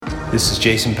This is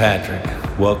Jason Patrick.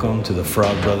 Welcome to the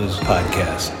Frog Brothers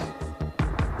Podcast.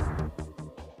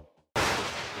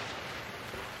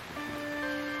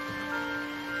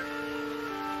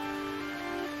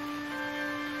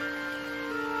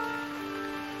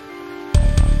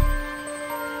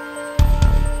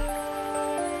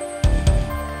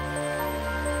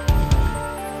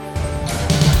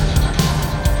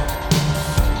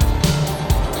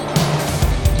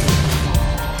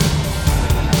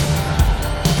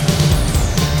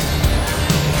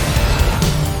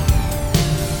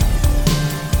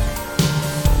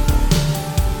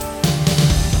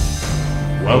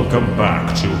 Welcome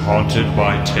back to Haunted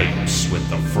by Tapes with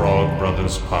the Frog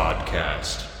Brothers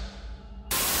Podcast.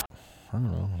 I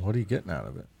don't know. What are you getting out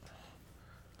of it?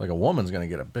 Like a woman's going to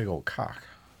get a big old cock.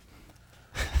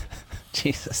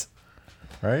 Jesus.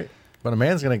 Right? But a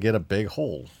man's going to get a big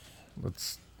hole.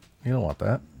 That's, you don't want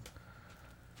that.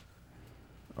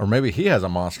 Or maybe he has a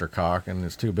monster cock and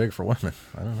it's too big for women.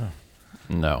 I don't know.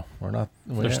 No. We're not.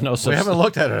 We haven't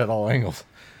looked at it at all angles.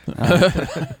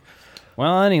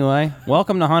 Well, anyway,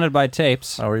 welcome to Haunted by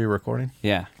Tapes. Oh, are you recording?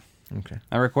 Yeah. Okay.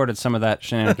 I recorded some of that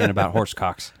shenanigan about horse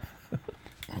cocks.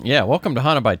 Yeah, welcome to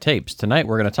Haunted by Tapes. Tonight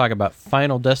we're going to talk about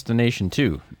Final Destination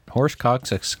 2,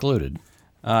 Horsecocks Excluded.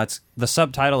 The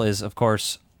subtitle is, of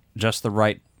course, Just the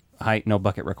Right Height, No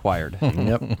Bucket Required.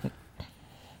 Yep.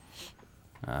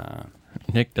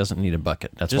 Nick doesn't need a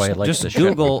bucket. That's why I like just the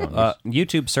Google, shotgun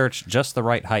YouTube search, Just the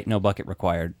Right Height, No Bucket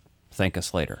Required. Thank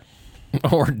us later.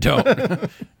 or don't.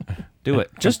 Do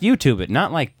it. Just YouTube it,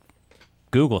 not like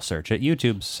Google search it.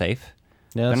 YouTube's safe.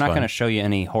 Yeah, They're that's not fine. going to show you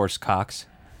any horse cocks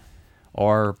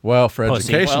or Well, for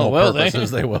pussy. educational Well, they? purposes,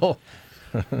 they will.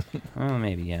 Oh,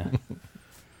 maybe, yeah.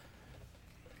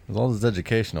 As long as it's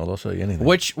educational, they'll show you anything.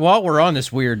 Which, while we're on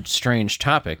this weird, strange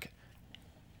topic,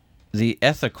 the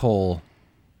ethical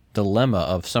dilemma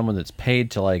of someone that's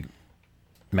paid to, like,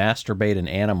 masturbate an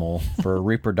animal for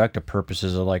reproductive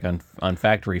purposes, of like on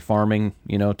factory farming,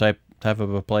 you know, type of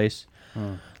a place.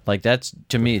 Like that's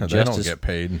to me they just don't as get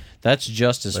paid. that's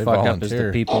just as They fucked up as volunteer.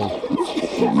 the people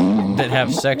that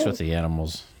have sex with the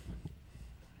animals.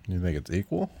 You think it's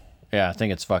equal? Yeah, I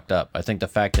think it's fucked up. I think the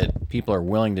fact that people are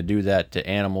willing to do that to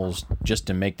animals just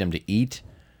to make them to eat,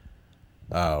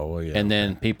 Oh, well, yeah. and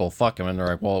then people fuck them, and they're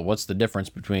like, well, what's the difference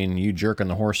between you jerking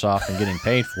the horse off and getting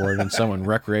paid for it and someone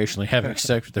recreationally having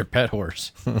sex with their pet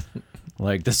horse?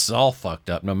 Like, this is all fucked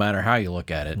up, no matter how you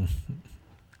look at it.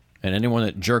 And anyone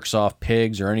that jerks off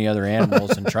pigs or any other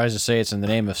animals and tries to say it's in the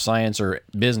name of science or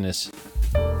business.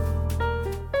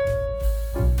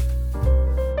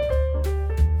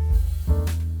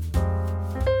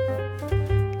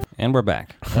 And we're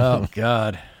back. Oh,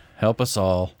 God. Help us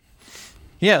all.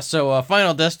 Yeah, so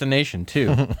Final Destination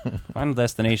 2. Final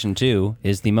Destination 2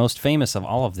 is the most famous of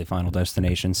all of the Final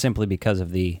Destinations simply because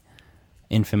of the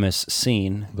infamous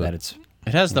scene that it's...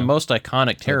 It has the most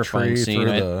iconic, terrifying tree scene.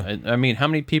 through I mean, how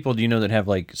many people do you know that have,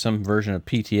 like, some version of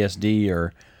PTSD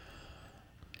or,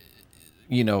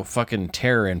 you know, fucking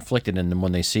terror inflicted in them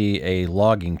when they see a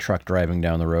logging truck driving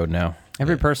down the road now?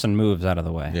 Every person moves out of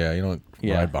the way. Yeah, you don't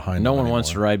ride behind No them one wants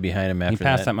to anymore. ride behind him You after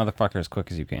pass that. that motherfucker as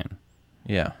quick as you can.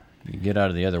 Yeah. You get out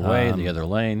of the other way, the other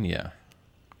lane, yeah.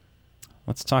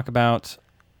 Let's talk about...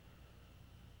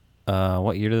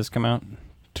 what year did this come out?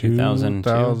 2002?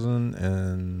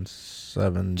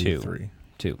 2073.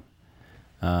 Two.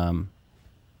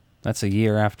 That's a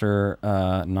year after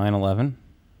 9/11.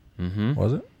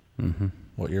 Was it? Mm-hmm.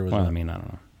 What year was Well, that? I mean, I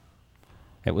don't know.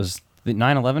 It was... The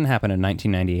 9/11 happened in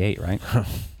 1998, right?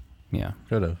 Yeah.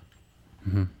 Could have.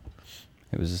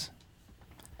 It was...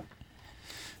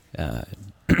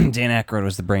 Dan Aykroyd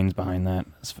was the brains behind that,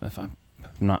 if I'm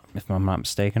not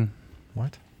mistaken.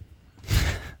 What?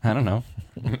 I don't know.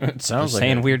 It sounds Just like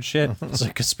saying it. weird shit. It's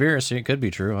a conspiracy. It could be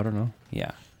true. I don't know.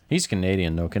 Yeah. He's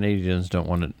Canadian, though. Canadians don't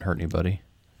want to hurt anybody.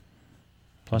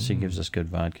 Plus, he gives us good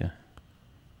vodka.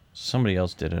 Somebody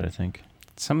else did it, I think.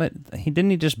 He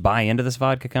just buy into this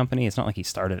vodka company. It's not like he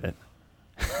started it.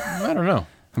 I don't know.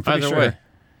 I'm pretty Either sure. way.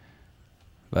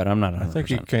 But I'm not 100%. I think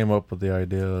he came up with the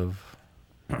idea of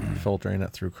filtering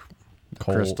it through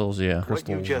coal. Crystals, yeah. What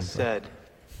you just said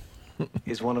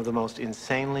is one of the most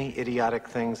insanely idiotic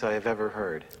things I have ever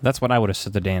heard. That's what I would have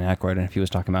said to Dan Aykroyd if he was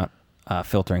talking about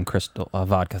filtering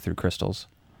vodka through crystals.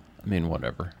 I mean,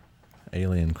 whatever.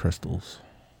 Alien crystals.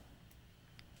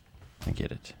 I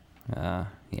get it. Yeah.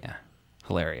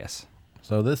 Hilarious.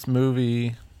 So this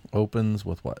movie opens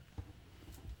with what?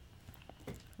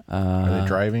 Are they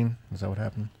driving? Is that what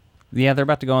happened? Yeah, they're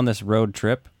about to go on this road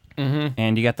trip.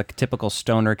 And you got the typical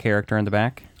stoner character in the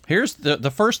back. Here's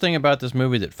the first thing about this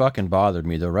movie that fucking bothered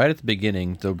me, though. Right at the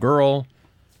beginning, the girl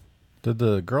Did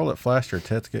the girl that flashed her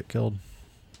tits get killed?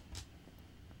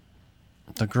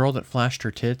 The girl that flashed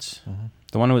her tits?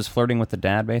 The one who was flirting with the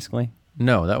dad, basically?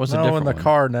 No, that was a No, different in the one.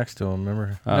 car next to him,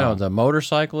 remember? No, the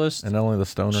motorcyclist. And only the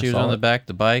stoner She was saw on the it? back of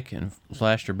the bike and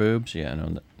flashed her boobs. Yeah,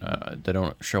 no, they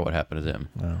don't show what happened to them.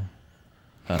 No.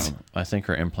 I think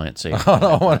her implant saved Oh, her. no,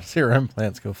 I want to see her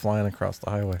implants go flying across the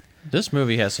highway. This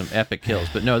movie has some epic kills,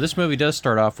 but no, this movie does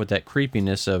start off with that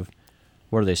creepiness of,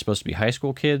 what are they supposed to be, high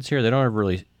school kids here? They don't ever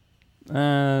really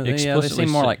Yeah, they explicitly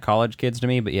seem more say- like college kids to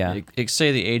me, but yeah.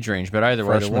 say the age range, but either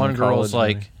way, the Freshman one in girl's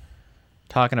college, like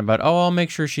talking about, oh, I'll make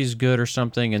sure she's good or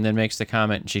something, and then makes the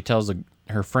comment, and she tells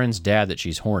her friend's dad that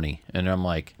she's horny, and I'm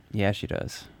like, Yeah, she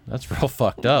does. that's real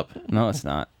fucked up. No, it's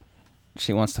not.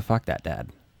 She wants to fuck that dad.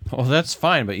 Well, that's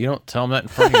fine, but you don't tell him that in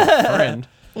front of your friend.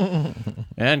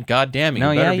 And goddamn it,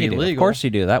 No, you better yeah, be you do. legal. Of course you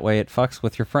do. That way it fucks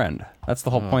with your friend. That's the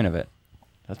whole point of it.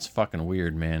 That's fucking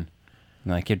weird, man.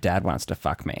 Like, your dad wants to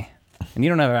fuck me. And you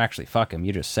don't ever actually fuck him.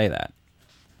 You just say that.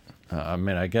 I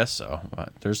mean, I guess so.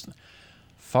 There's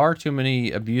far too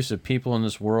many abusive people in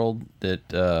this world that,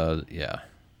 yeah,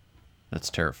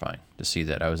 that's terrifying to see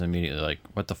that. I was immediately like,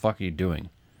 what the fuck are you doing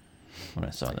when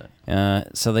I saw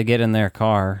that? So they get in their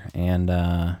car and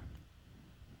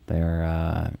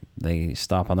they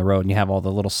stop on the road, and you have all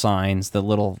the little signs, the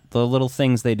little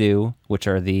things they do, which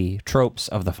are the tropes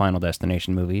of the Final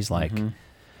Destination movies, like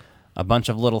a bunch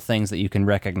of little things that you can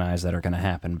recognize that are going to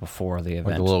happen before the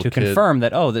event little to kid- confirm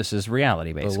that, oh, this is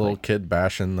reality, basically. The little kid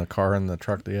bashing the car and the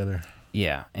truck together.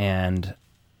 Yeah, and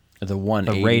The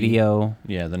 180. the radio.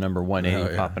 Yeah, the number 180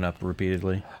 Oh, yeah. popping up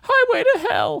repeatedly. Highway to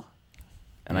Hell.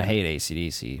 And I hate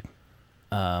AC/DC.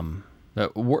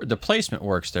 The placement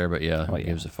works there, but yeah, Oh, who yeah.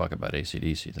 gives a fuck about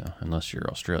AC/DC, though? Unless you're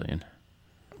Australian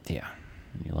Yeah.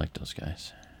 and you like those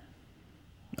guys.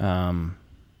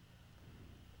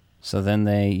 So then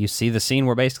you see the scene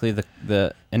where basically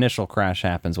the initial crash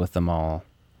happens with them all,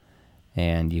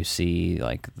 and you see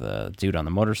like the dude on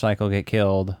the motorcycle get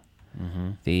killed,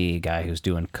 the guy who's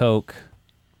doing coke,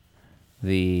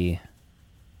 Well,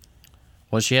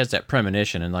 she has that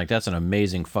premonition, and like that's an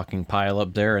amazing fucking pile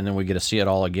up there, and then we get to see it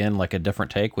all again, like a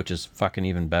different take, which is fucking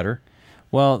even better.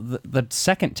 well, the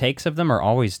second takes of them are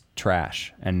always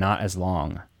trash and not as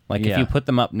long. Like if Yeah. you put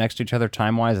them up next to each other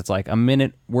time wise, it's like a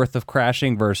minute worth of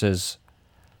crashing versus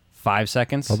 5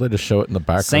 seconds. Oh, they just show it in the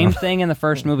background. Same thing in the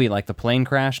first movie. Like the plane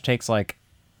crash takes like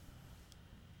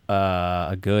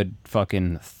a good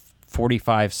fucking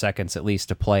 45 seconds at least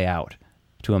to play out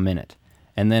to a minute.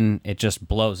 And then it just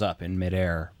blows up in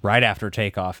midair right after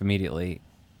takeoff immediately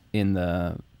in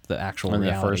the actual In the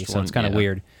reality. first So it's one, kind of yeah.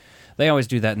 weird. They always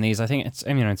do that in these. I think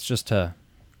it's just to...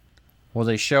 Well,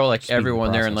 they show like Speed the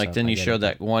everyone there, and process like up, then I you get show it.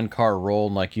 that one car roll,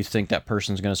 and like you think that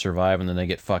person's gonna survive, and then they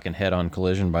get fucking head-on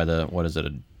collision by the what is it,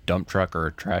 a dump truck or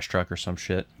a trash truck or some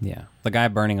shit. Yeah. The guy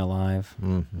burning alive.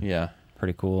 Yeah,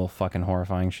 Pretty cool. Fucking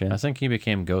horrifying shit. I think he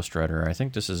became Ghost Rider. I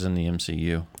think this is in the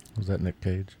MCU. Was that Nick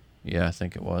Cage? Yeah, I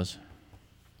think it was.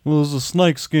 Well, it was a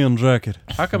snakeskin jacket.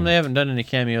 How come they haven't done any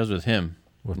cameos with him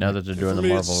now that they're doing the For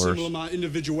me, it's a symbol of Marvelverse? my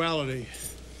individuality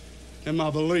and my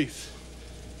belief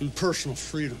in personal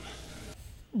freedom.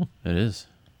 It is.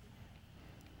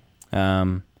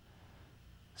 So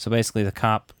basically, the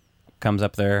cop comes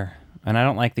up there, and I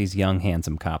don't like these young,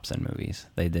 handsome cops in movies.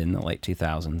 They did in the late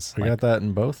 2000s. We Like got that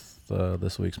in both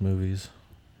this week's movies.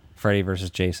 Freddy versus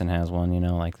Jason has one,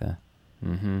 like the...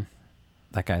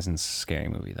 That guy's in a scary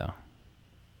movie, though.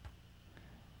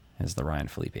 As the Ryan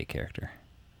Felipe character.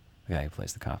 The guy who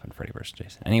plays the cop in Freddy vs.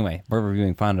 Jason. Anyway, we're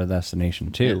reviewing Final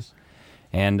Destination 2. Yes.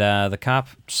 And the cop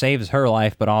saves her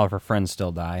life, but all of her friends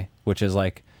still die, which is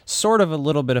like sort of a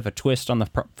little bit of a twist on the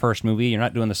first movie. You're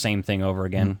not doing the same thing over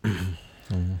again.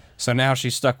 So now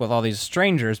she's stuck with all these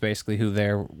strangers, basically,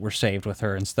 who were saved with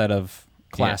her instead of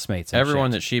classmates. Yeah. And Everyone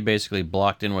shit. that she basically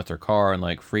blocked in with her car and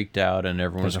like freaked out, and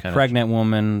everyone There's was a kind pregnant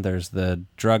woman. There's the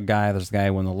drug guy. There's the guy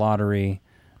who won the lottery.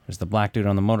 There's the black dude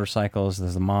on the motorcycles.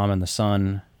 There's the mom and the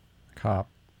son. Cop.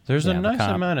 There's Yeah, a the nice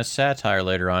cop. amount of satire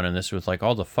later on in this with like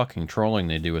all the fucking trolling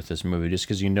they do with this movie, just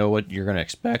because you know what you're gonna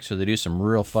expect. So they do some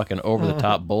real fucking over the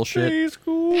top bullshit.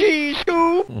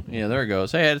 Yeah, there it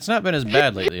goes. Hey, it's not been as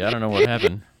bad lately. I don't know what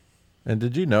happened. And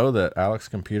did you know that Alex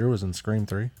Computer was in Scream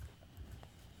 3?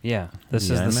 Yeah, this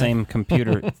Yeah, is the man. same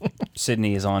computer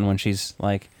Sydney is on when she's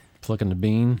like, Flicking the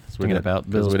bean, thinking didn't- about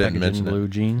 'cause Bill's we didn't packaging mention it blue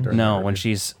jeans. during- no, the when review.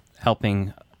 she's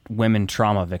helping women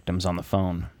trauma victims on the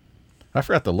phone. I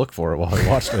forgot to look for it while I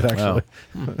watched it, actually.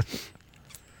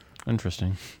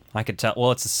 Interesting. I could tell.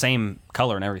 Well, it's the same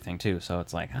color and everything too, so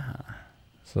it's like,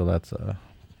 So that's a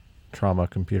trauma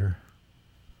computer.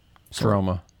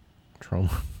 Trauma.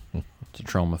 Trauma. It's a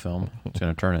trauma film. It's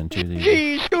gonna turn into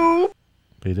the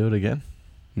Did you do it again?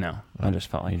 No, I just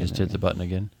felt like You just hitting hit the button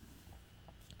again.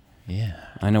 Yeah.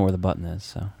 I know where the button is,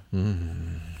 so.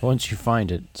 Once you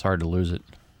find it, it's hard to lose it.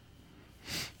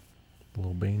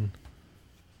 Little bean.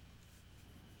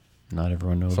 Not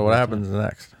everyone knows. So what about happens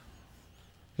next?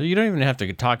 that. You don't even have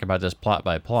to talk about this plot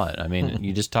by plot. I mean,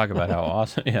 you just talk about how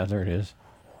awesome. Yeah, there it is.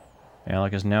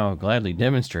 Alec is now gladly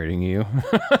demonstrating you.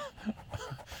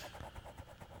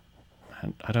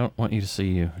 I don't want you to see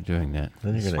you doing that.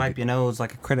 Then you're gonna Swipe your nose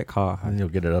like a credit card. then you'll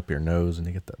get it up your nose and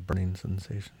you get that burning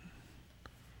sensation.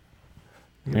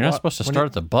 You're not supposed to start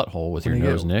at the butthole with your when you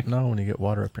nose, get, Nick. No, when you get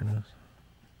water up your nose.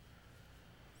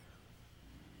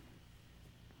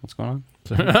 What's going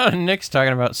on? Nick's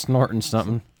talking about snorting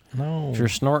something. No. If you're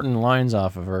snorting lines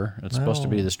off of her, it's supposed to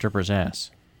be No. the stripper's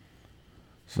ass.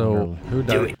 So who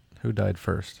died? Who died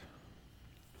first?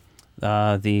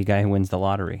 The guy who wins the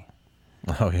lottery.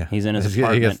 Oh yeah, He's in his He gets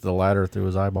apartment. the ladder through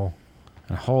his eyeball.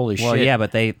 And holy Well, shit. yeah,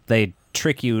 but they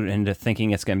trick you into thinking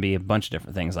it's going to be a bunch of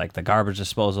different things, like the garbage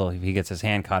disposal. If he gets his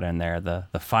hand caught in there, the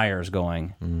fire's going.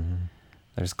 Mm-hmm.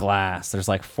 There's glass. There's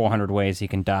like 400 ways he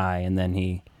can die, and then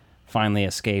he finally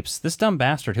escapes. This dumb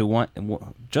bastard who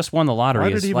just won the lottery Why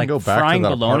did is he even like go back frying to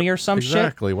that bologna or some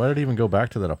Exactly. Why did he even go back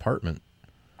to that apartment?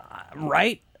 shit,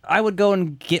 right? I would go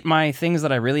and get my things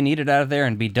that I really needed out of there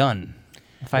and be done.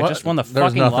 If I What? just won the There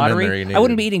was fucking nothing in there lottery, you I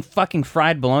wouldn't needed. be eating fucking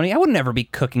fried bologna. I would never be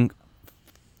cooking.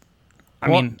 I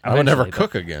mean, I would never eventually, but-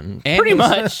 cook again. And Pretty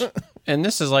this- much. And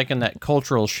this is like in that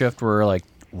cultural shift where like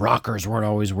rockers weren't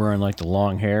always wearing like the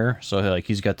long hair. So like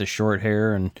he's got the short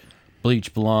hair and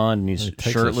bleach blonde and he's He takes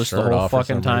his shirtless the shirt whole off for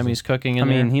fucking some time reason. he's cooking I in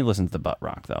mean, there. he listens to butt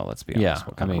rock though. Let's be honest. Yeah,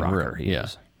 What kind I mean, of rocker really, he yeah.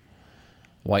 is.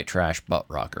 White trash butt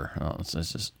rocker. Oh, it's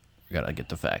just we gotta get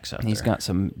the facts out He's there. got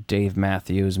some Dave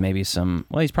Matthews, maybe some.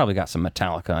 Well, he's probably got some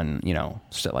Metallica and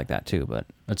shit like that too. But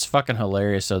It's fucking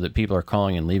hilarious though that people are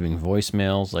calling and leaving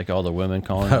voicemails, like all the women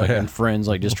calling, like, yeah. and friends,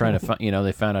 like just trying to,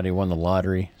 they found out he won the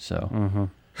lottery. So,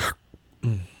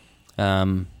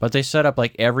 but they set up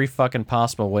like every fucking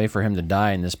possible way for him to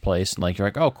die in this place. And like you're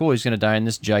like, oh cool, he's gonna die in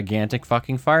this gigantic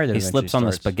fucking fire. That he eventually slips on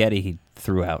the starts. spaghetti he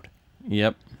threw out.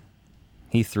 Yep.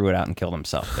 He threw it out and killed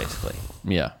himself, basically.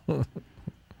 Yeah.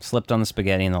 Slipped on the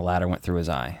spaghetti and the ladder went through his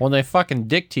eye. Well, they fucking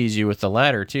dick tease you with the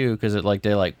ladder too, because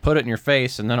they put it in your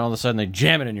face, and then all of a sudden they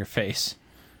jam it in your face.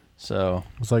 So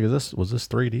It's like, was this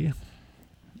 3D?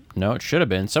 no, it should have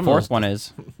been. Fourth one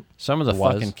is. Some of the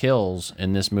was. fucking kills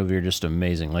in this movie are just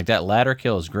amazing. Like that ladder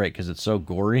kill is great because it's so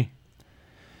gory.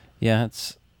 Yeah,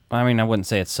 it's. I mean, I wouldn't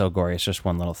say it's so gory. It's just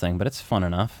one little thing, but it's fun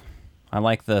enough. I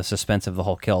like the suspense of the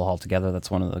whole kill altogether. That's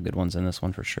one of the good ones in this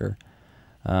one for sure.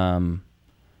 When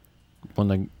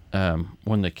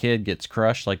the kid gets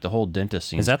crushed, like the whole dentist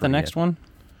scene. Is that the next one?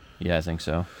 Yeah, I think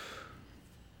so.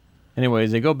 Anyway,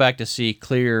 they go back to see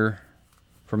Clear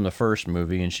from the first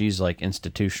movie, and she's like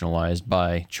institutionalized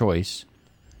by choice.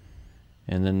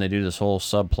 And then they do this whole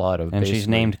subplot of And she's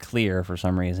basically- named Clear for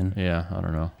some reason. Yeah, I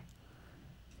don't know.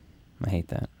 I hate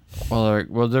that. Well,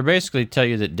 they're basically tell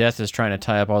you that Death is trying to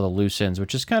tie up all the loose ends,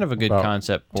 which is kind of a good About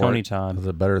concept. For Tony it. Todd. Is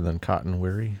it better than Cotton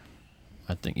Weary?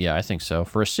 I think so.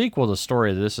 For a sequel, the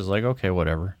story of this is like, okay,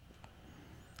 whatever.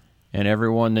 And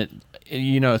everyone that,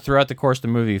 throughout the course of the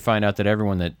movie, you find out that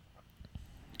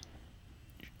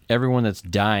everyone that's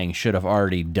dying should have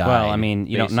already died. Well, I mean,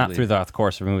 not basically. through the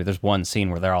course of the movie. There's one scene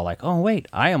where they're all like, "Oh wait,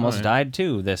 I almost died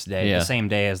too this day, Yeah. the same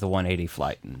day as the 180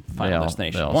 flight in They Final all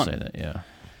Destination say 1." that, yeah.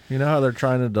 You know how they're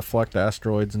trying to deflect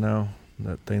asteroids now?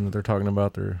 That thing that they're talking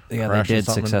about, they're Yeah, they crashing did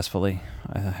something? successfully.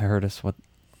 I heard it was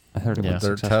Yeah. They're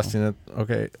successful. testing it.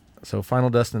 Okay, so Final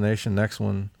Destination, next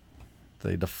one,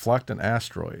 they deflect an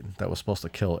asteroid that was supposed to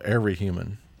kill every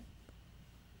human.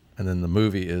 And then the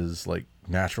movie is like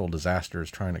natural disasters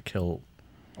trying to kill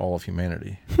all of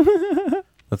humanity. That's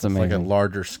It's like a amazing.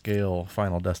 larger scale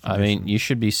Final I Destination. mean, you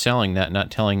should be selling that,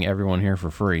 not telling everyone here for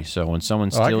free. So when someone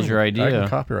Oh, I steals can- your I idea, can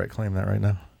copyright claim that right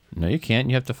now. no, you can't.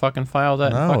 You have to fucking file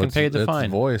that and fucking pay the it's fine.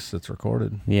 voice. It's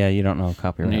recorded. Yeah, you don't know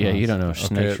copyright. Yeah, you laws. don't know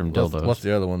snakes from dildos. What's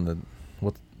the other one? You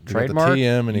got Trademark? the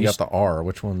TM and you You got the R.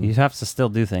 Which one? You have to still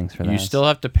do things for that. You still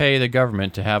have to pay the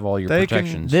government to have all your They can-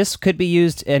 protections. This could be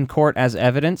used in court as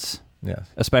evidence, Yes.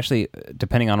 especially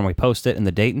depending on when we post it and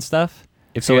the date and stuff.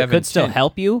 If So you it have could still intent.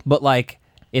 help you, but like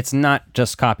it's not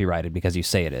just copyrighted because you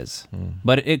say it is.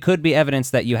 But it could be evidence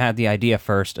that you had the idea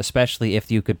first, especially if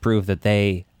you could prove that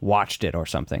they watched it or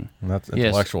something. And that's Yes.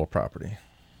 intellectual property.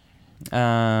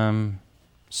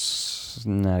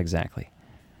 Not exactly.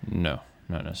 No,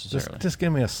 not necessarily. Just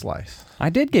give me a slice. I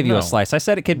did give you a No. slice. I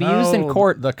said it could be used in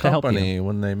court The to help you. company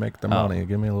when they make the money.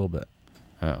 Give me a little bit.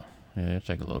 Oh, Yeah,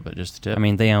 take a little bit just to tip. I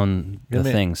mean, they own the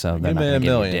thing, so they're give not me going a to give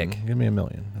you a million. dick. Give me a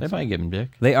million. they might give him dick.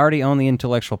 They already own the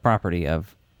intellectual property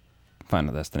of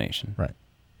Final Destination. Right.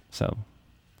 So,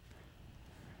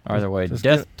 Either way, Just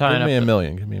Death tying give me up a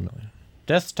million. Give me a million.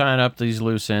 Death's tying up these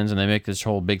loose ends, and they make this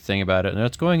whole big thing about it. And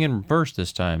it's going in reverse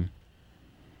this time,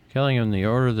 killing him in the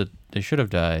order that they should have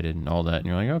died, and all that. And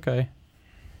you're like, okay,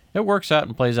 it works out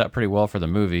and plays out pretty well for the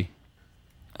movie.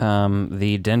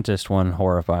 the dentist one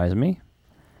horrifies me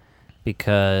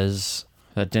because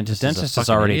That dentist, is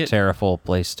already a terrible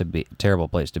place to be.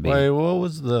 Wait, what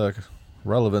was the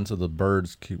relevance of the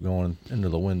birds keep going into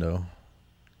the window?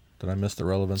 Did I miss the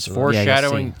relevance It's of that?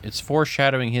 foreshadowing. It's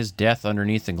foreshadowing his death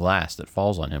underneath the glass that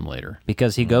falls on him later.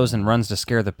 Because he goes and runs to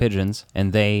scare the pigeons,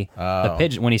 and the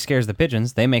pigeon when he scares the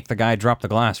pigeons, they make the guy drop the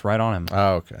glass right on him.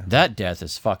 Oh, okay. That death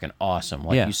is fucking awesome.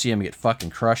 Like, Yeah. you see him get fucking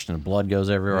crushed and the blood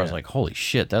goes everywhere. I was Yeah. like, holy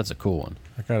shit, that's a cool one.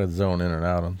 I gotta zone in and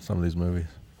out on some of these movies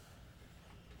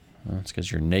Well, that's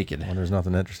because you're naked, when there's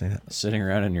nothing interesting. sitting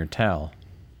around in your towel,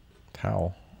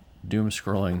 Towel doom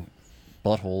scrolling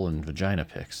butthole and vagina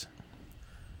pics.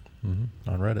 on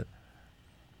Reddit.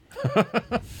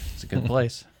 It's a good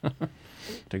place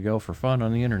to go for fun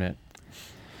on the internet.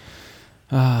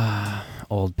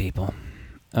 Old people.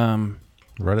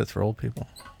 Reddit's for old people.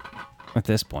 At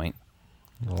this point,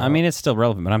 I mean, it's still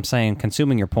relevant, but I'm saying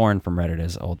consuming your porn from Reddit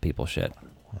is old people shit.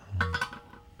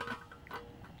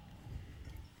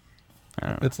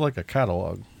 It's like a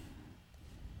catalog.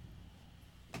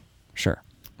 Sure.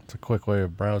 It's a quick way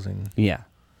of browsing, Yeah.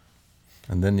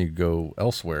 and then you go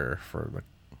elsewhere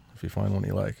if you find one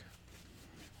you like.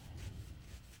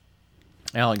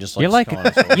 Alec just You're likes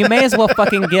like, calling us you may as well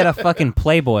fucking get a fucking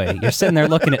Playboy. You're sitting there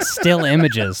looking at still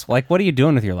images. Like, what are you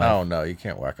doing with your life? Oh no, you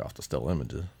can't whack off the still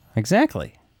images.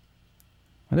 Exactly.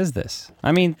 What is this?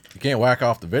 I mean, You can't whack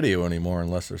off the video anymore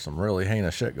unless there's some really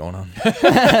heinous shit going on.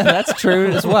 that's true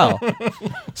as well.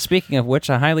 Speaking of which,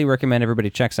 I highly recommend everybody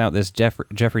checks out this Jeffrey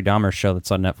Dahmer show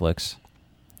that's on Netflix.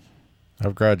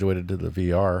 I've graduated to the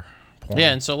VR. Porn.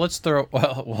 Yeah, and so let's throw.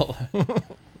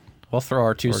 We'll throw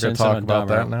our 2 We're gonna cents talk on about Dahmer.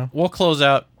 that now? We'll close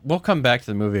out. We'll come back to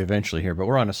the movie eventually here, but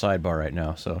we're on a sidebar right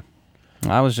now. So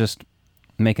I was just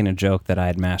making a joke that I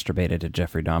had masturbated to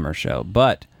Jeffrey Dahmer's show,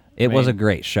 but it was a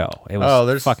great show. It was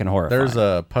there's fucking horrifying. There's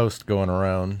a post going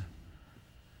around.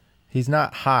 He's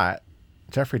not hot.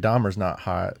 Jeffrey Dahmer's not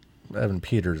hot. Evan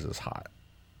Peters is hot.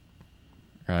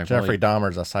 Jeffrey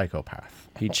Dahmer's a psychopath.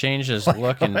 He changed his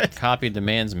look and copied the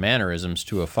man's mannerisms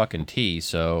to a fucking T.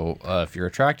 So if you're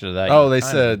attracted to that, Oh, you're they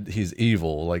kind said he's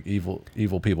evil. Like evil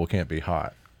people can't be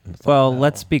hot. It's well, like, no.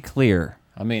 let's be clear.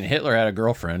 I mean, Hitler had a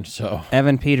girlfriend, so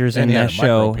Evan Peters in And he had that a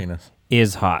show micropenis.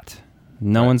 is hot.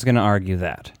 No one's going to argue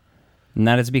that. And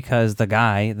that is because the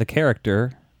guy, the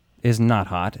character, is not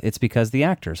hot. It's because the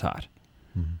actor's hot.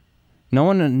 No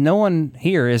one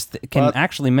here can But-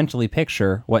 actually mentally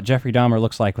picture what Jeffrey Dahmer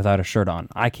looks like without a shirt on.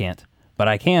 I can't. But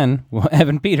I can,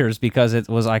 Evan Peters, because it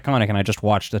was iconic, and I just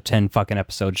watched a 10 fucking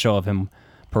episode show of him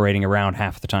parading around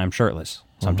half the time shirtless,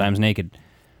 sometimes naked.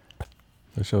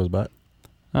 They show his butt.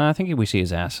 I think we see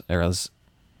his ass, or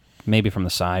maybe from the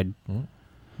side. A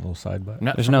little side butt.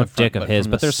 not There's from no the front, dick of his,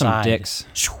 from but the there's some side. dicks.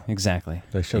 Exactly.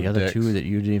 They show The other dicks. two that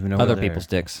you didn't even know. Other were there. people's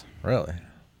dicks. Really?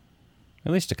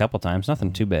 At least a couple times.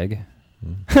 Nothing too big.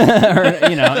 Or,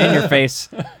 in your face.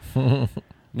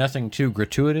 Nothing too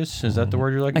gratuitous. Is that the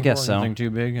word you're looking for? I guess so. Nothing too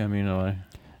big. I mean,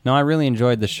 No, I really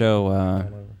enjoyed the show.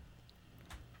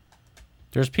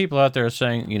 there's people out there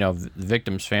saying, the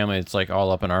victim's family, it's like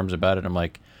all up in arms about it. I'm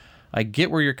like, I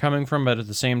get where you're coming from, but at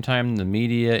the same time, the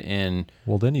media and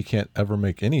Well, then you can't ever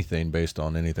make anything based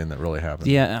on anything that really happened.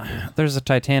 Yeah, there's a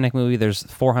Titanic movie. There's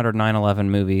 400 9/11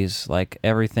 movies. Like,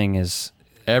 everything is...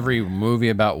 every movie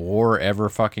about war ever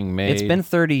fucking made. It's been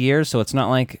 30 years, so it's not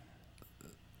like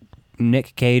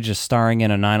Nick Cage is starring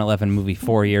in a 9/11 movie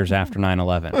 4 years after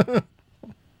 9/11.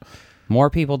 More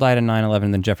people died in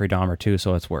 9/11 than Jeffrey Dahmer, too,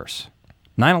 so it's worse.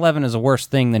 9/11 is a worse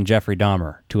thing than Jeffrey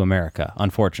Dahmer to America,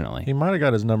 unfortunately. He might have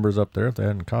got his numbers up there if they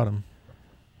hadn't caught him.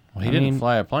 Well, he I didn't mean-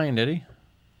 fly a plane, did he?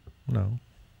 No.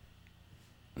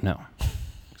 No,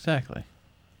 Exactly.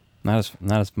 not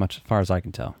as much as far as I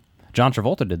can tell. John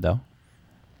Travolta did, though.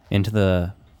 Into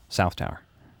the South Tower.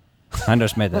 I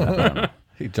just made that up. I don't know.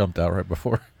 He jumped out right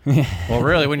before. Well,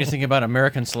 really, when you think about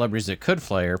American celebrities that could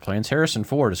fly airplanes, Harrison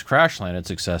Ford has crash landed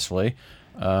successfully.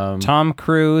 Tom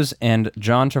Cruise and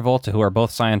John Travolta, who are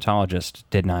both Scientologists,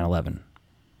 did 9/11.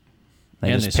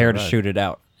 They And just they parachuted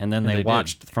out, and then And they they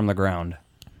watched from the ground.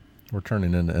 We're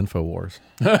turning into InfoWars.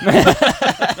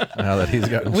 Now that he's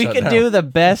gotten We shut could down. do the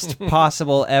best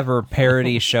possible ever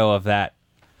parody show of that.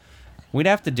 We'd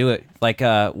have to do it like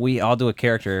we all do a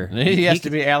character. He has to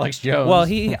be Alex Jones. Well,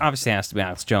 he obviously has to be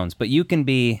Alex Jones, but you can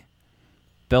be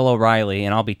Bill O'Reilly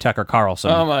and I'll be Tucker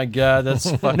Carlson. Oh my God, that's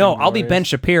fucking No, I'll be Ben glorious.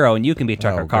 Shapiro and you can be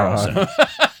Tucker Oh, Carlson. God.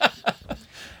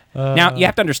 Now, you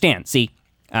have to understand, see,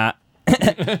 John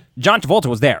Travolta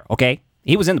was there, okay?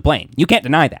 He was in the plane. You can't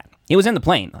deny that. He was in the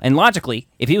plane. And logically,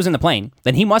 if he was in the plane,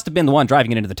 then he must have been the one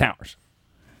driving it into the towers.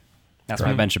 That's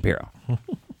my Ben Shapiro.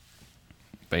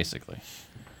 Basically.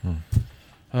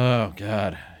 Oh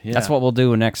God. Yeah. That's what we'll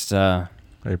do next,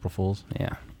 April Fools.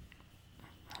 yeah.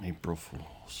 April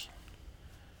Fools.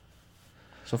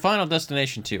 So Final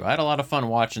Destination 2. I had a lot of fun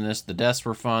watching this. The deaths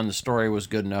were fun. The story was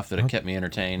good enough that it kept me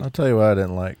entertained. I'll tell you what I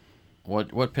didn't like.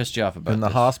 What pissed you off about In the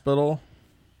this? hospital,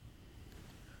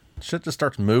 shit just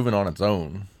starts moving on its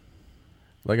own.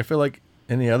 Like, I feel like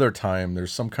any other time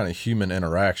there's some kind of human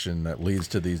interaction that leads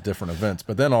to these different events.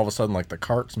 But then all of a sudden, like, the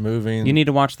cart's moving. You need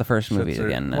to watch the first shit's movie there-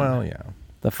 again. Then. Well, yeah.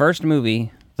 The first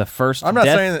movie, the first I'm not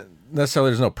death, saying that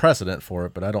necessarily there's no precedent for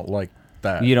it, but I don't like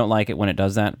that. you don't like it when it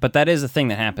does that. But that is a thing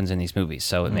that happens in these movies,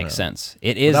 so it makes sense.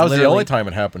 It is That was the literally- only time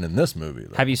it happened in this movie,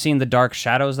 though. Have you seen the dark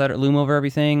shadows that loom over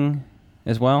everything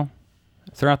as well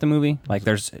throughout the movie? Like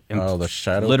there's the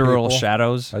shadow literal people?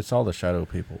 shadows. I saw the shadow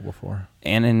people before.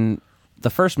 And in the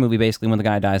first movie, basically, when the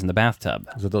guy dies in the bathtub,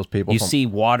 Is it those people you from... see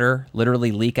water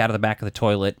literally leak out of the back of the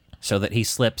toilet so that he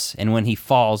slips, and when he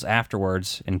falls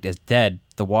afterwards and is dead,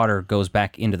 the water goes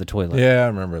back into the toilet. Yeah, I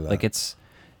remember that. Like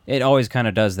it always kind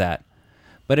of does that.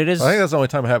 But it is. I think that's the only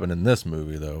time it happened in this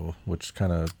movie, though, which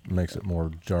kind of makes it more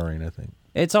jarring, I think.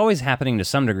 It's always happening to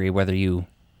some degree, whether you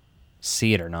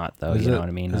see it or not, though. Is You it, know what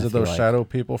I mean? Is I it feel those like- shadow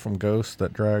people from Ghost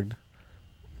that dragged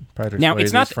Patrick Now it's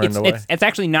Swayze's not. friend away? It's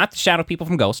actually not the shadow people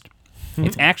from Ghost.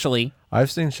 It's actually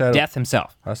I've seen shadow. Death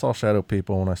himself. I saw shadow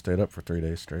people when I stayed up for 3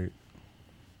 days straight.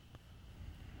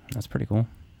 That's pretty cool.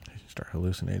 You start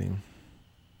hallucinating.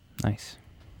 Nice.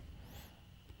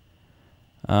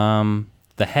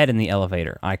 The head in the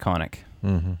elevator, iconic.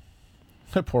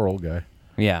 That poor old guy.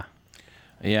 Yeah.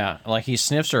 Yeah, like he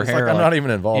sniffs her It's hair. like I'm not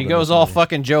even involved He in goes this all movie.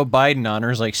 fucking Joe Biden on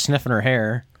her, is like sniffing her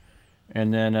hair,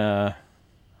 and then I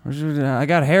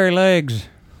got hairy legs.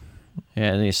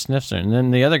 yeah, and he sniffs her, and then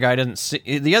the other guy doesn't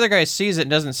see. The other guy sees it, and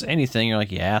doesn't say anything. You're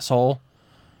like, you asshole.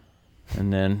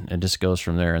 And then it just goes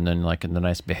from there, and then like the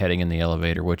nice beheading in the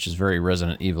elevator, which is very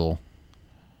Resident Evil.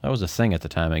 That was a thing at the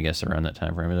time, I guess, around that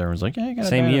time frame. Everyone's like, yeah, you got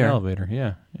Same die in an year. elevator.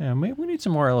 Yeah. We need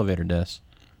some more elevator deaths.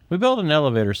 We built an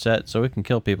elevator set so we can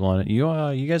kill people on it. You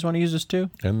guys want to use this too?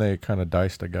 And they kind of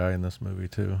diced a guy in this movie,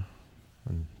 too.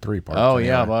 In 3 parts. Oh,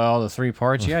 yeah, anyway. by all the 3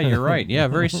 parts. Yeah, you're right. Yeah,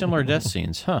 very similar death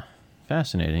scenes. Huh.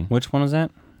 Fascinating. Which one was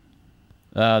that?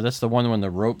 That's the one when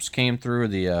the ropes came through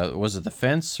the, was it the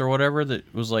fence or whatever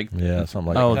that was like... Yeah,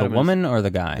 something like Oh, that. the woman or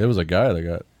the guy? It was a guy that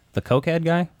got... The cokehead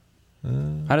guy?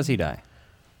 How does he die?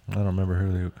 I don't remember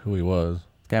who he was.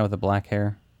 The guy with the black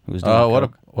hair who was doing Oh,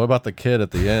 coke? what about the kid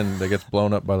at the end that gets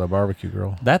blown up by the barbecue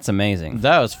girl? That's amazing.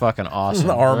 That was fucking awesome.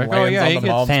 The arm Like, lands on he the gets-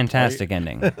 mom's Fantastic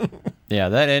ending. Yeah,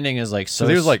 that ending is like so... So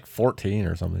he was like 14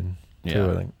 or something, too,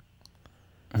 Yeah. I think.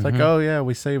 It's like, oh, yeah,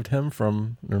 we saved him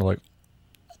from... And they're like,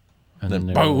 And then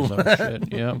there boom. goes that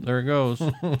shit. Yep, there it goes.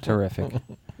 Terrific.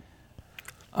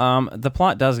 The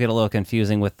plot does get a little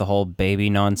confusing with the whole baby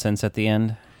nonsense at the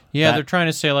end. Yeah, That- they're trying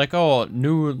to say like, oh,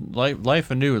 new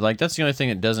life anew. Like that's the only thing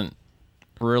that doesn't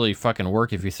really fucking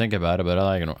work if you think about it. But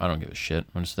I don't give a shit.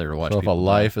 I'm just there to watch. so if a people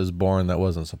die. life is born that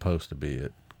wasn't supposed to be,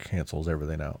 it cancels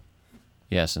everything out.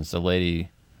 Yeah, since the lady.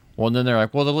 Well, and then they're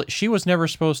like, well, she was never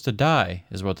supposed to die,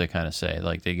 is what they kind of say.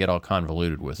 Like they get all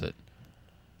convoluted with it.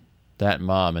 That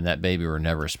mom and that baby were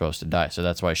never supposed to die, so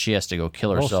that's why she has to go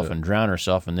kill herself Bullshit. and drown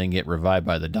herself, and then get revived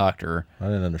by the doctor. I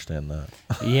didn't understand that.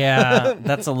 Yeah,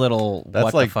 that's a little That's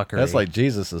what like the fuckery. that's like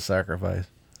Jesus' sacrifice.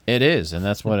 It is, and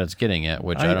that's what it's getting at.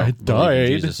 Which I I don't believe in died.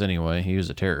 Jesus anyway. He was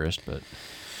a terrorist, but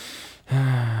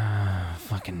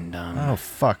fucking dumb. Oh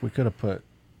fuck, we could have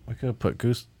put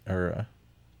Goose or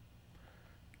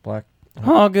Black.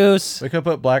 Oh, Goose. We could have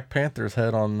put Black Panther's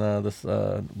head on this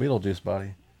Beetlejuice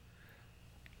body.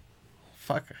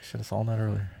 Fuck, I should have saw that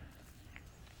earlier.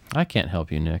 I can't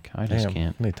help you, Nick. I just Damn,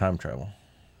 can't. I need time travel.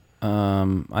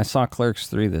 I saw Clerks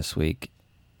 3 this week.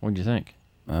 What'd you think?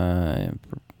 I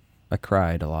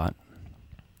cried a lot.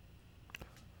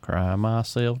 Cry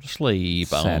myself to sleep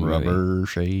Sad on movie. rubber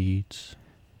sheets.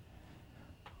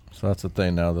 So that's the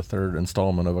thing now. The third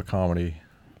installment of a comedy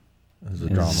is a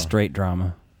It's drama. straight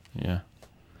drama. Yeah.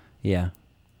 Yeah.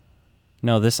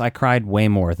 No, I cried way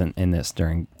more than in this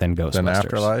than Ghostbusters. Than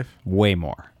Afterlife? Way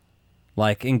more.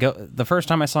 Like the first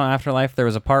time I saw Afterlife, there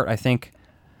was a part I think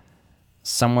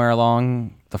somewhere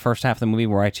along the first half of the movie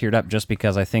where I teared up just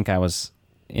because I think I was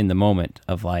in the moment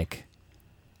of like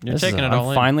You're taking it all I'm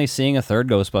in. finally seeing a third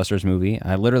Ghostbusters movie.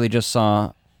 I literally just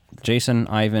saw Jason,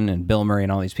 Ivan, and Bill Murray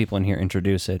and all these people in here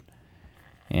introduce it.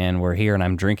 And we're here, and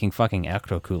I'm drinking fucking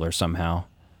Ecto Cooler somehow.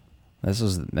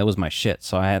 That was my shit.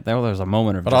 So there was a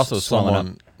moment of But just also swelling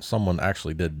up. someone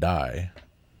actually did die.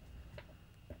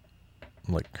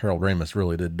 Like Harold Ramis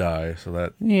really did die, so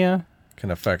that Yeah.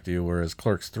 can affect you. Whereas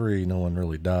Clerks 3, no one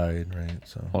really died, right?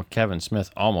 So Well, Kevin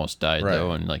Smith almost died Right.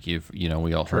 though, and like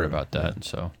we all heard True, about that. And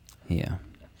so Yeah.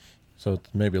 so it's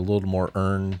maybe a little more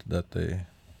earned that they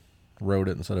wrote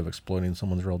it instead of exploiting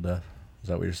someone's real death. Is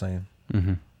that what you're saying?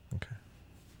 Mm-hmm. Okay.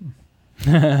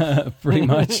 Pretty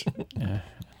much.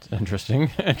 it's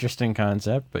interesting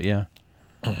concept. But yeah,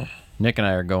 Nick and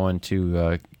I are going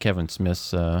to Kevin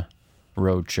Smith's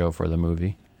road show for the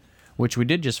movie, which we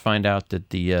did just find out that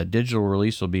the digital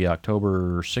release will be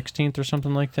October 16th or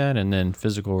something like that, and then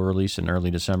physical release in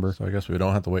early December. So I guess we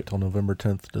don't have to wait till November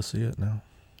 10th to see it now.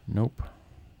 Nope.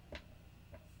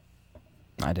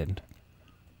 I didn't.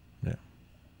 Yeah.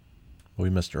 We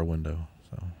missed our window,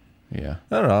 so Yeah.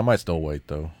 I don't know. I might still wait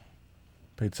though.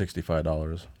 Paid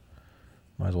 $65.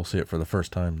 Might as well see it for the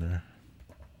first time there.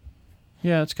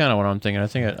 Yeah, that's kind of what I'm thinking. I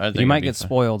think You it'd might be get fun.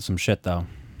 spoiled some shit, though.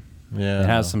 Yeah. It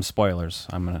has some spoilers,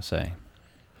 I'm going to say.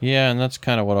 Yeah, and that's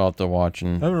kind of what I'll have to watch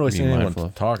and I haven't really be seen anyone mindful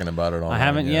of. talking about it online. I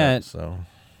haven't yet. So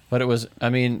But it was, I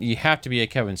mean, you have to be a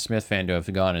Kevin Smith fan to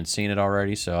have gone and seen it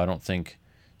already, so I don't think,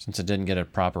 since it didn't get a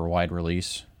proper wide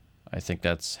release, I think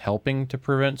that's helping to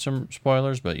prevent some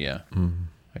spoilers, but yeah,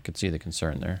 I could see the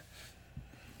concern there.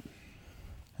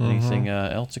 Anything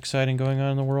else exciting going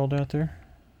on in the world out there?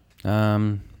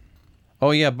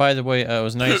 Oh, yeah, by the way, it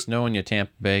was nice knowing you,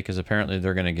 Tampa Bay, because apparently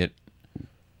they're going to get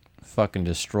fucking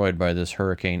destroyed by this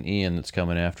Hurricane Ian that's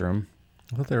coming after them.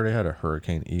 I thought they already had a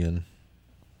Hurricane Ian.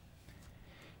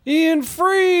 Ian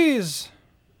Freeze!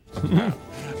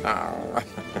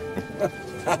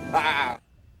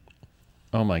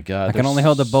 Oh, my God. I can only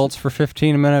hold the bolts for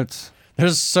 15 minutes.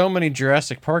 There's so many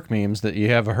Jurassic Park memes that you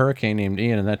have a hurricane named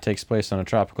Ian, and that takes place on a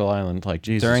tropical island. Like,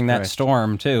 Jesus During that Christ.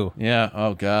 storm, too. Yeah,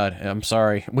 oh God, I'm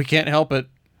sorry. We can't help it.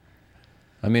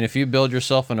 I mean, if you build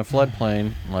yourself in a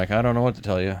floodplain, like, I don't know what to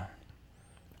tell you.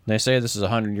 They say this is a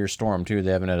 100-year storm, too.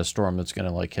 They haven't had a storm that's going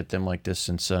to, like, hit them like this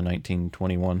since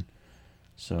 1921.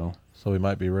 So, So we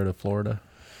might be rid of Florida.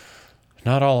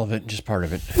 not all of it, just part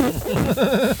of it.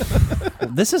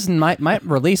 This might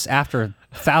release after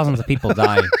thousands of people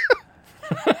die.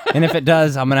 And if it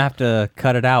does, I'm going to have to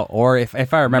cut it out. Or if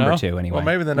I remember No? to, anyway. Well,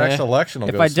 maybe the next Yeah. election will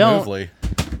If go I don't- smoothly.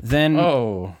 Then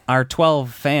Oh. our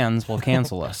 12 fans will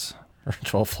cancel us. Or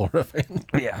 12 Florida fans.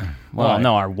 Yeah. Well, Why?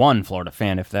 no, our one Florida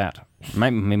fan, if that.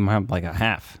 Might have like a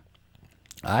half.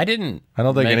 I didn't. I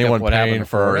don't think make up anyone what happened paying to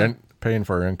for our Florida. paying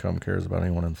for our income cares about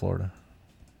anyone in Florida.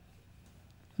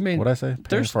 I mean, What'd I say? Paying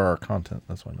there's- for our content.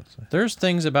 That's what I meant to say. there's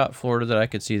things about Florida that I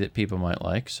could see that people might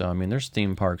like. So, I mean, there's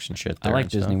theme parks and shit I there. like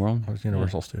and stuff. Disney World. Where's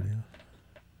Universal Studios?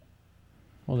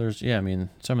 Well, I mean,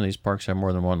 some of these parks have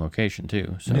more than one location,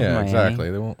 too. So. Yeah, Miami.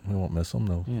 exactly. We won't miss them.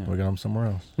 They'll Yeah. we'll get them somewhere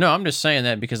else. No, I'm just saying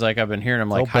that because like I've been hearing them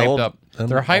like They'll hyped build up. in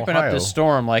They're hyping up Ohio. this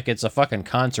storm like it's a fucking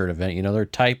concert event. You know, they're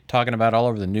talking about it all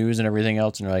over the news and everything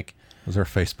else, and they're like, Is there a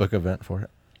Facebook event for it?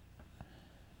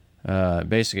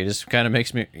 basically, it just kind of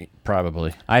makes me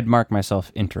probably I'd mark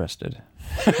myself interested.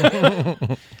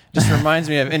 just reminds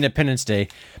me of Independence Day.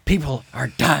 People are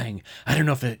dying. I don't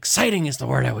know if exciting is the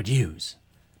word I would use,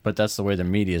 but that's the way the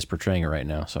media is portraying it right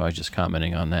now. So I was just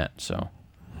commenting on that. So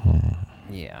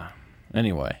Yeah.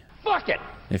 anyway, fuck it.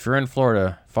 If you're in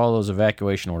Florida, follow those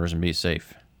evacuation orders and be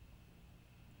safe.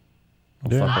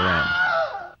 Don't Yeah. fuck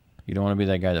around. You don't want to be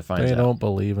that guy that finds They out. don't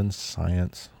believe in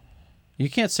science. You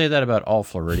can't say that about all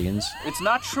Floridians. It's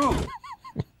not true.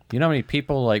 You know how many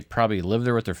people like probably live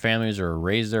there with their families or are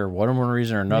raised there one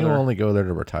reason or You another? only go there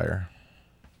to retire.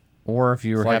 Or if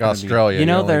you were It's like happen to be- Australia. You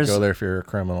know, only there's- go there if you're a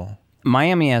criminal.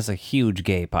 Miami has a huge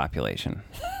gay population.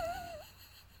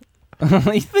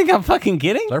 You think I'm fucking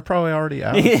kidding? They're probably already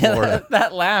out in Florida.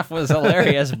 that laugh was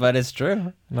hilarious, but it's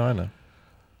true. No, I know.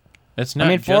 It's not I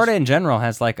mean, just, Florida in general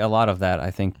has like a lot of that. I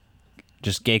think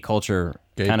just gay culture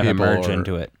Gay kind of people emerged are-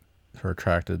 into it. They're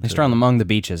attracted At least to around among the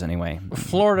beaches, anyway.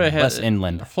 Florida has Less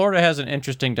inland. Florida has an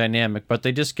interesting dynamic, but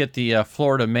they just get the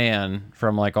Florida man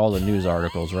from like all the news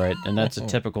articles, right? And that's a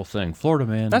typical thing. Florida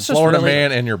man. That's just Florida really-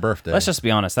 man and your birthday. Let's just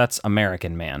be honest. That's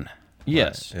American man.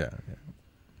 yes. Yeah.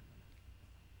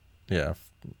 Yeah.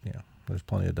 There's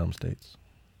plenty of dumb states.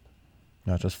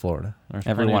 Not just Florida. There's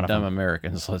Every plenty one of of dumb them.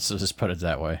 Americans. Let's just put it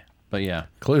that way. But yeah,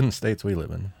 Including states we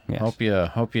live in. Yes. hope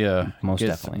you Most get,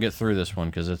 definitely. get through this one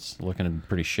because it's looking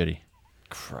pretty shitty.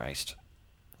 Christ.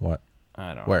 What?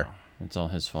 I don't Where? know. It's all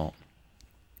his fault.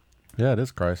 Yeah, it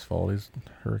is Christ's fault. He's a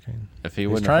hurricane. If he He's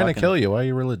wouldn't trying have to kill you. Why are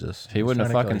you religious? If he wouldn't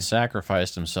have fucking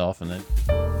sacrificed himself and then.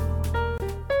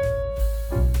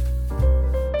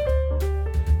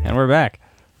 And we're back.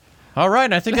 All right,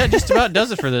 and I think that just about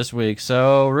does it for this week.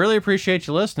 So really appreciate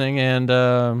you listening,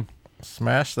 and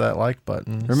Smash that like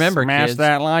button. remember, Smash kids,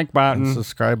 that like And button.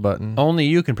 subscribe button. only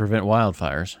you can prevent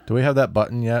wildfires. Do we have that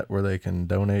button yet where they can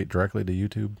donate directly to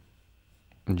YouTube?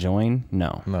 Join?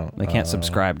 No. No, They can't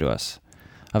subscribe to us.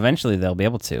 Eventually, they'll be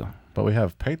able to. But we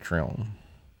have Patreon.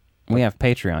 We have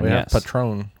Patreon, We yes. have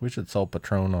Patron. We should sell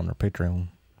Patron on our Patreon.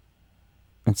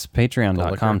 It's The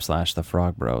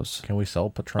patreon.com/thefrogbros. Can we sell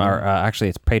Patron? Or actually,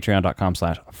 it's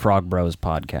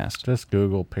patreon.com/frogbrospodcast. Just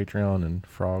Google Patreon and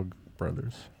Frog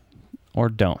Brothers. Or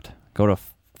don't. Go to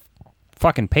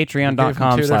fucking You gave him two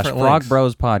different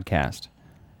patreon.com/frogbrospodcast.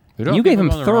 You gave him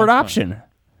third option.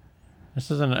 This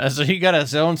isn't. So he got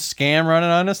his own scam running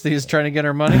on us. That he's trying to get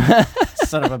our money.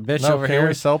 Son of a bitch No, over can here.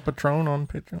 we sell Patron on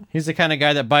Patreon? He's the kind of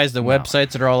guy that buys the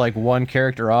websites that are all like one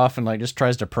character off and like just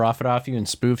tries to profit off you and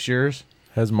spoofs yours.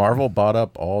 Has Marvel bought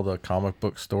up all the comic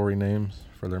book story names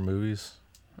for their movies,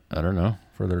 I don't know.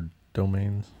 for their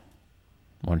domains?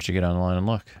 Why don't you get online and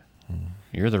look?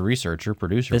 You're the researcher,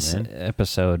 producer, This man.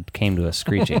 episode came to a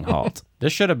screeching halt.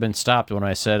 This should have been stopped when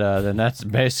I said, then that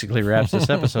basically wraps this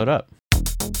episode up.